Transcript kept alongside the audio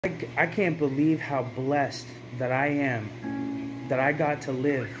I can't believe how blessed that I am that I got to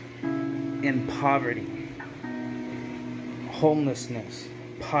live in poverty, homelessness,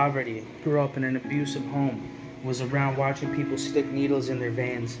 poverty. Grew up in an abusive home, was around watching people stick needles in their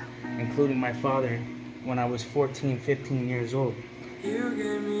veins, including my father when I was 14, 15 years old.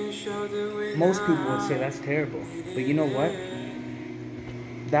 Most people would say that's terrible, but you know what?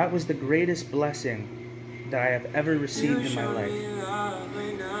 That was the greatest blessing that I have ever received in my life.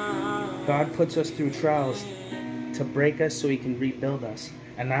 God puts us through trials to break us so he can rebuild us.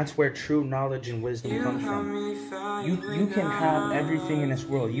 And that's where true knowledge and wisdom comes from. You can have everything in this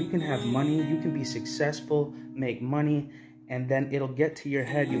world. You can have money, you can be successful, make money, and then it'll get to your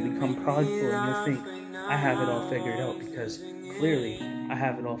head, you'll become prideful, and you'll think, I have it all figured out, because clearly I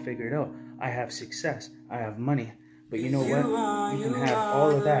have it all figured out. I have success, I have money. But you know what? You can have all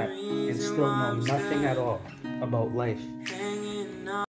of that and still know nothing at all about life.